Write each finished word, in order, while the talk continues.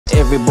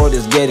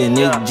Everybody's getting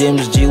it,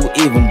 James G,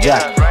 even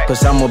Jack.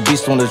 Cause I'm a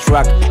beast on the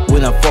track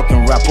when I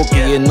fucking rap.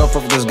 Okay, enough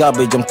of this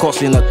garbage, I'm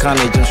causing a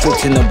carnage, I'm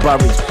switching the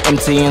barrage,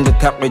 emptying the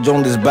cartridge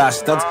on this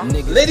bastard.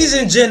 Ladies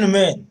and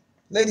gentlemen,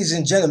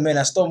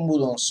 I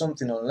stumbled on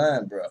something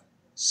online, bro.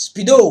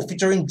 Speedo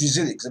featuring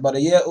Drizilik, it's about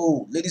a year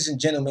old. Ladies and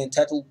gentlemen,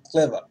 titled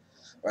Clever.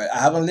 Right, I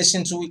haven't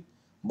listened to it,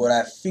 but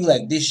I feel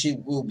like this shit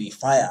will be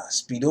fire.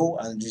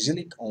 Speedo and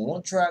Drizilik on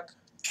one track.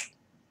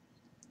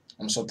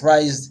 I'm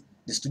surprised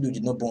the studio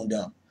did not burn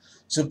down.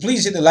 So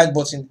please hit the like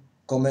button,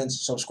 comment,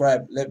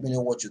 subscribe. Let me know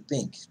what you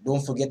think.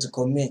 Don't forget to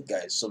comment,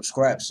 guys.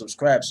 Subscribe.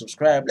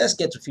 Let's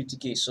get to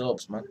 50k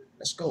subs, man.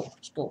 Let's go.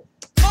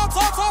 I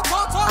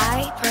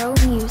throw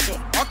music.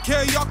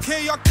 Okay.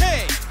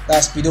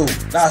 That's Speedo.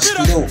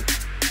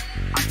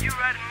 Are you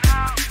ready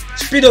now?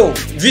 Speedo,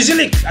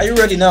 Drizilik, are you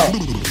ready now?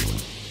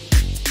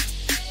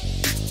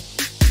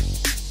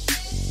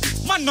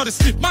 Man not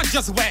asleep, man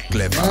just wet.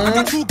 Clever. I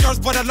got 2 girls,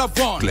 but I love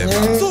one.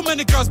 Clever. Too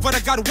many girls, but I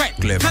got wet.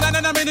 Clever. And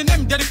I'm in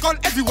them, they call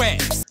everywhere.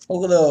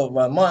 Hold up,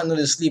 man not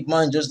asleep,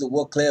 man just the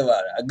work.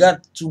 Clever. I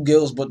got 2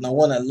 girls, but no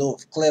one I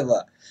love.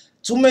 Clever.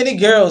 Too many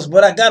girls,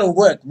 but I gotta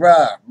work,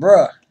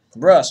 bruh.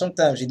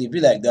 Sometimes it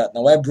be like that.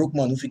 Now I broke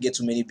man if you get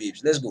too many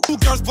babes. Let's go. 2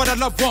 girls, but I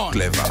love one.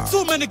 Clever.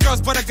 Too many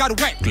girls, but I got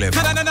wet. Clever.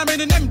 And I'm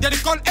in them, they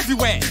call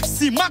everywhere.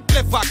 See, man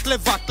clever.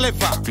 Clever.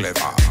 Clever.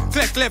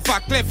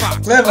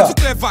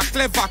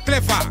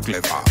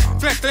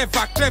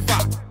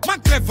 Man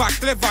clever.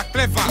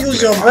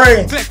 Use your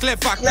brain.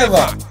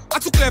 Clever. I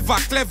too clever.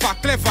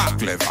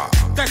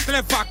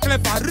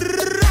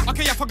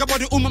 Okay, I forgot about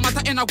the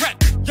matter in a wet.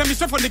 Yeah, me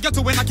straight from the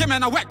ghetto when I came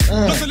in a wet.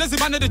 Not so lazy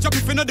man in the job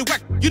if you know the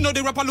work. You know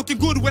the rapper looking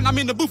good when I'm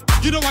in the booth.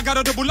 You know I got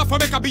a double up for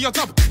make I be your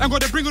top. I'm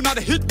gonna bring you now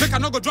the hit, make I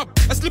no go drop.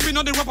 I sleeping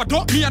on the rapper,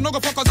 don't me I no go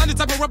focus on the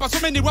type of rapper. So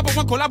many rapper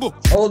want collabo.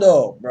 Hold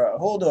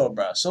up,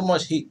 bro. So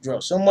much heat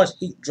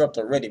dropped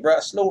already, bro.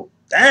 Slow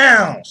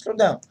down.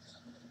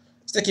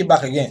 Let's take it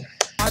back again.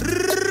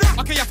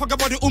 Okay, I forgot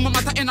about the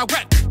matter in a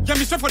wet. Yeah,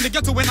 me straight from the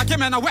ghetto when I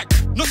came in a wet.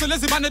 Not so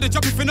lazy man in the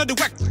job if you know the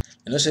work.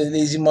 You know, say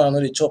lazy man know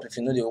the chop if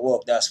you know the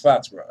work. That's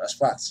facts, bro. That's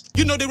facts.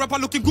 You know the rapper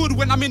looking good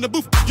when I'm in the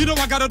booth. You know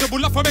I got a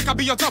double up for make I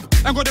be your top.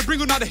 I'm gonna bring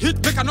you now the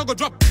hit, make I no go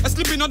drop. I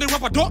sleeping on the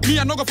rapper, don't me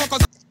I no go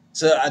focus.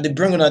 So they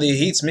bring on the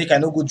hits, make I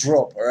no go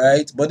drop,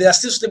 alright? But they are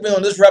still sleeping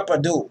on this rapper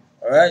though,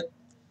 alright?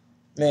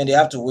 Man, they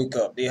have to wake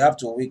up.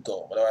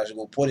 Otherwise, you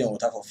go pour them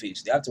with half a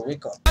face. They have to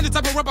wake up. And the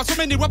type of rapper, so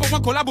many rappers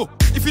want collabo.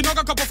 If you don't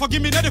get couple,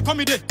 forgive me, then they call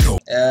me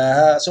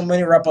there. So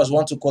many rappers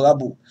want to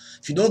collabo.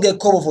 If you don't get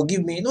cover,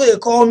 forgive me. No, they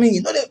call me.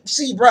 No, they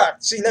see, bro.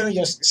 See, let me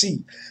just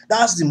see.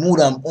 That's the mood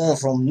I'm on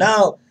from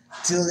now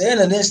till the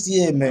end of next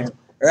year, man.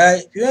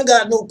 Right? If you ain't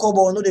got no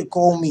cover, no, they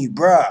call me,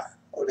 bruh.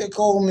 No, they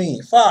call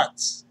me.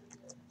 Facts.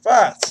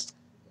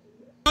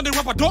 On the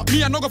rapper, don't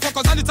me I no go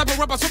focus on the type of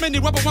rapper. So many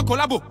rappers want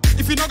collabo.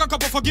 If you don't get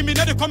couple, forgive me,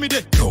 then they call me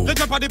there. Let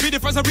your body be the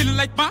first I really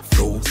like my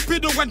flow.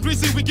 Speedo and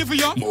Drizilik, we give you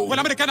your. When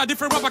I'm the kind of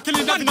different rapper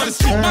killing that in the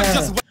street, man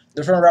just.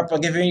 Different rapper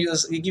giving you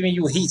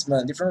heat,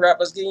 man. Different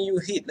rappers giving you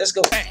heat. Let's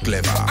go.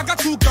 Clever. I got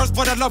 2 girls,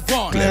 but I love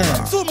one.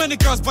 Clever. Too many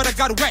girls, but I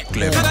got wet.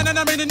 Clever. And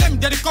I'm in them,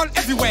 they call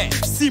everywhere.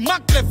 See,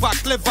 man clever. I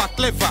too clever.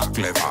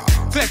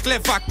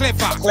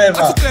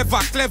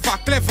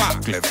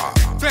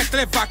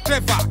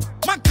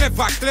 Man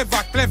clever.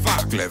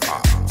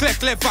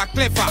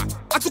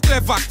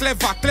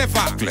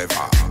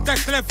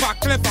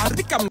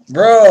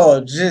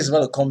 Bro, Drizilik's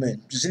about to come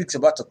in. Drizilik's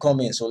about to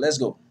come in, so let's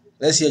go.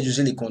 Let's hear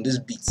Drizilik on this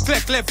beat.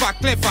 Clever. I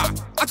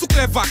too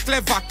clever.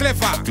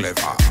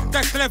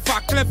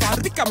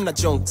 Rick, I'm not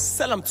junk,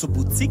 sell them to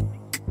boutique.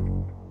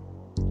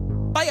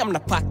 Buy them the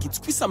package,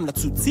 squeeze them the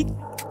tutti.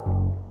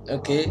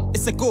 Okay.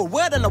 It's a gold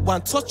word and I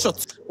want touch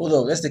it. Hold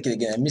on, let's take it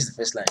again. I missed the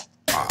first line.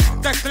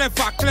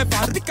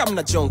 Clever. Rick, I'm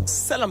not junk,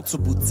 sell them to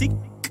boutique.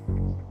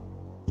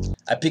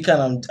 I pick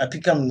them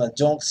the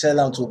junk, sell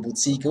them to a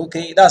boutique.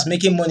 Okay, that's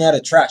making money out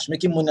of trash,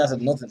 making money out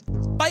of nothing.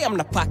 Buy them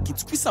the package,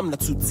 squeeze them the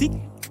tutti.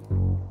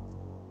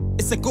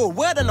 It's a gold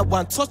word and I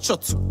want touch or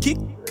 2 kick.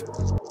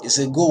 It's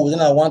a go,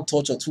 then I want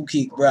touch or 2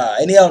 kick, bruh.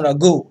 Anyhow, I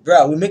go,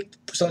 bruh. We make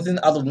something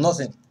out of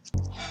nothing.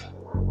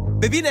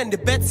 Baby, then the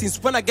bet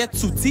since when I get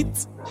 2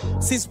 teeth.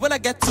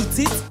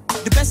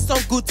 The best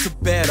sound good to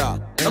better.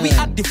 And we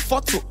add the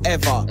 4 to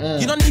ever.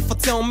 You don't need to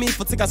tell me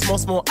for take a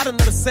small. I don't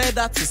know to say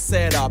that to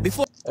say that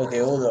before. Okay,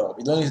 hold up.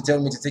 You don't need to tell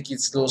me to take it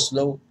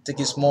slow. Take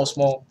it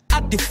small.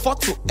 Add the 4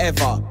 to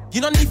ever. You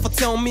don't need to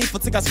tell me for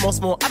take a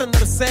small. I don't know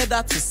to say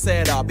that to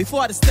say that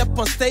before I step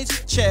on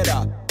stage,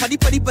 cheddar. Paddy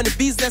on the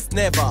business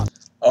never.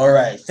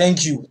 Alright,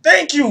 thank you.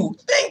 That's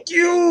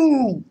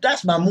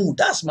my mood.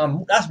 That's my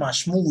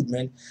schmood,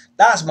 man.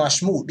 That's my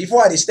schmood.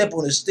 Before I step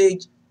on the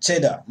stage,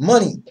 cheddar,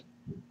 money.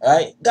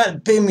 Alright, gotta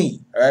pay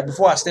me. Alright,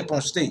 before I step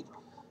on stage.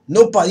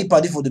 No party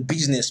for the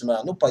business,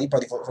 man. No party for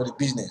the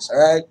business.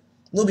 Alright,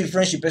 no be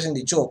friendship person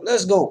the chop.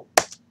 Let's go,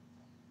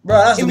 bro.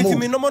 That's the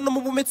move. No more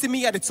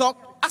me at the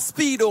talk. I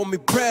speed on me,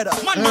 brother.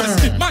 Man, not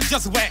asleep, man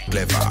just wet.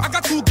 Clever. I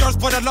got 2 girls,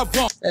 but I love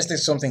one. Let's take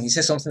something. He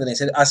said something, then he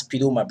said, "I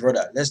Speedo, my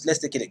brother." Let's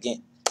take it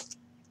again.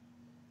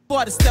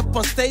 Before I step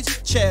on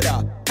stage,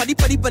 cheddar. Paddy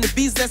on the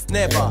business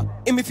never.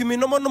 If you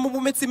no more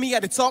women to me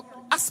at the talk,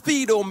 I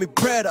Speedo me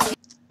brother.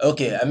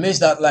 Okay, I missed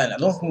that line. I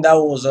don't think that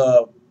was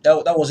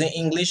that was in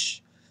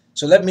English.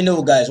 So let me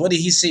know, guys. What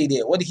did he say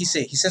there? What did he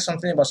say? He said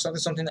something about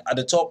something at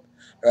the top,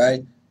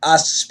 right?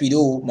 Ask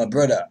Speedo, my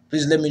brother.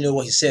 Please let me know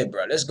what he said,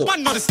 bro. Let's go.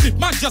 Man, not asleep,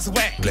 man, just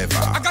wet. Clever.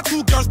 I got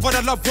 2 girls, but I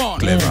love one.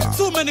 Clever.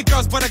 Too many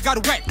girls, but I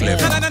got wet.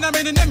 Clever. Nah,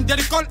 meaning them, they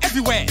call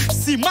everywhere.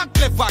 See, man,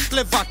 clever.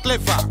 Clever.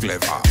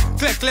 Clever.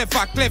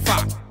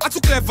 I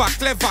too clever.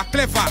 Clever.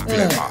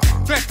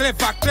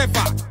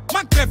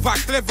 Man,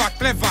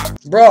 clever.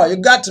 Bro, you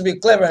got to be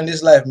clever in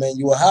this life, man.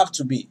 You have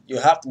to be. You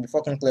have to be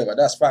fucking clever.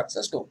 That's facts.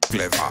 Let's go.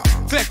 Clever.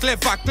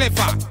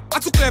 I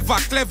too clever.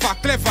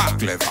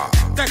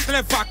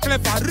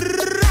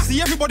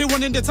 See everybody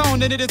one in the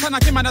town, and in the town I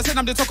came and I said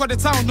I'm the talk of the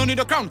town, no need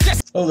a crown.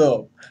 Yes. Hold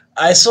up.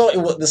 I saw it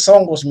was, the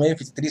song was made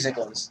 53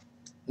 seconds.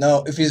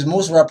 Now, if it's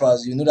most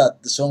rappers, you know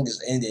that the song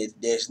is ended.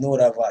 There's no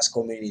other verse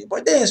coming in.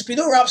 But then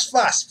Speedo raps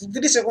fast.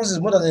 53 seconds is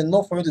more than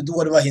enough for him to do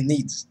whatever he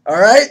needs.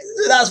 Alright?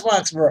 That's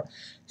facts, bro.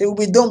 It will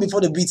be done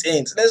before the beat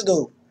ends. Let's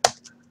go.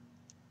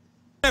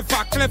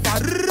 Clever.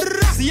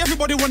 See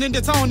everybody one in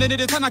the town, and in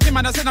the town I came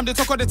and I said I'm the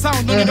talk of the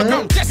town, no need a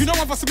crown. Yes. You don't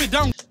want to be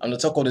down. I'm the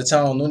talk of the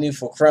town, no need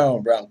for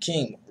crown, bro. I'm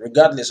king,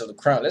 regardless of the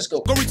crown. Let's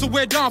go. Going to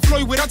way down,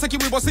 flow without taking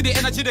we will see the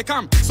energy they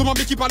come. Someone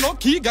be keep a low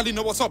key, girl, you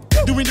know what's up.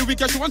 Doing the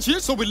weekend, she want chill,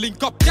 so we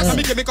link up. Yes, I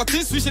make a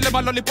taste, switch in my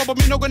lollipop, but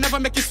me no go never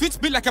make it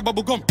sweet, be like a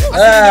bubble gum.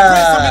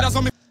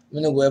 Me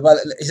no go ever.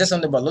 He said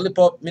something about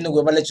lollipop. Me no go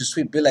ever let you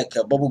sweet, be like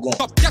a bubble gum.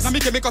 Yes, I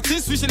make a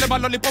taste, switch in my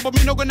lollipop, but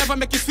me no go never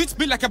make it sweet,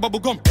 be like a bubble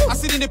gum. I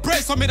sit in the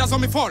praise, so me that's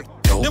on me fall.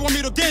 They want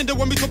me to gain, they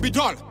want me to be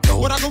dull.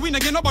 But I go win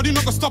again, nobody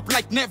no go stop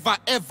like never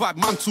ever,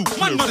 man too.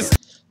 Man, not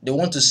They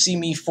want to see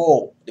me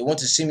fall. They want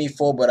to see me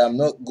fall, but I'm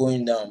not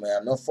going down, man.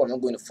 I'm not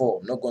going to fall.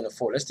 I'm not going to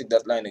fall. Let's take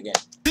that line again.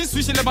 This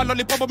switch in my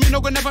lollipop, but me no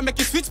go never make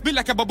it sweet, be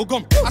like a bubble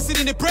gum. I sit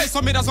in the praise,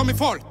 so me that's on me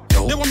fall.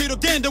 They want me to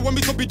gain, they want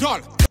me to be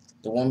dull.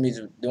 They want me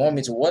to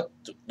what?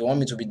 They want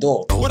me to be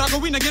dull. But I go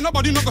win again,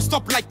 nobody no go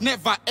stop like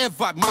never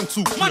ever, man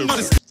too. Man, not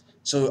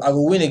So I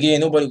will win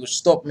again. Nobody will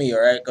stop me,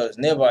 alright? Cause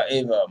never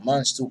ever,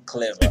 man's too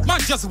clever. Man,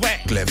 just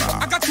wet. Clever.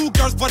 I got 2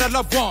 girls, but I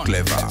love one.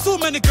 Clever. Too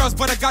many girls,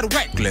 but I got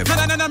wet. Clever.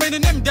 Nah,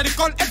 meaning them, they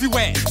call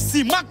everywhere.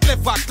 See, man,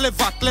 clever. I too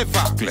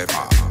clever.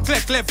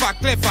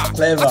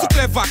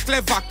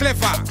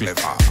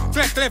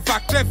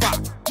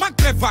 Man,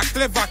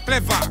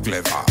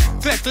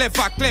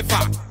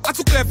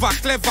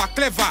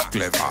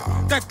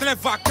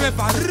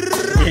 clever.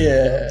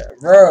 Yeah,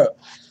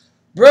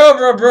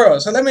 bro.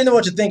 So let me know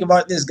what you think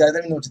about this, guys.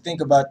 Let me know what you think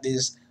about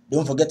this.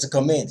 Don't forget to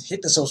comment.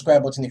 Hit the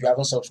subscribe button if you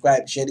haven't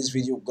subscribed. Share this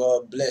video.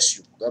 God bless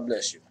you. God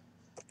bless you.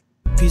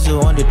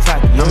 Pizzo on the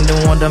track. I'm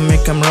the one that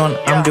make him run.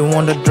 I'm the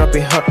one that drop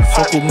it hot.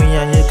 Fuck with me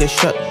and you get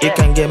shot. You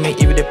can get me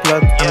if they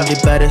plug. I'm the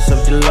baddest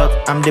of the lot.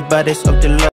 I'm the baddest of the lot.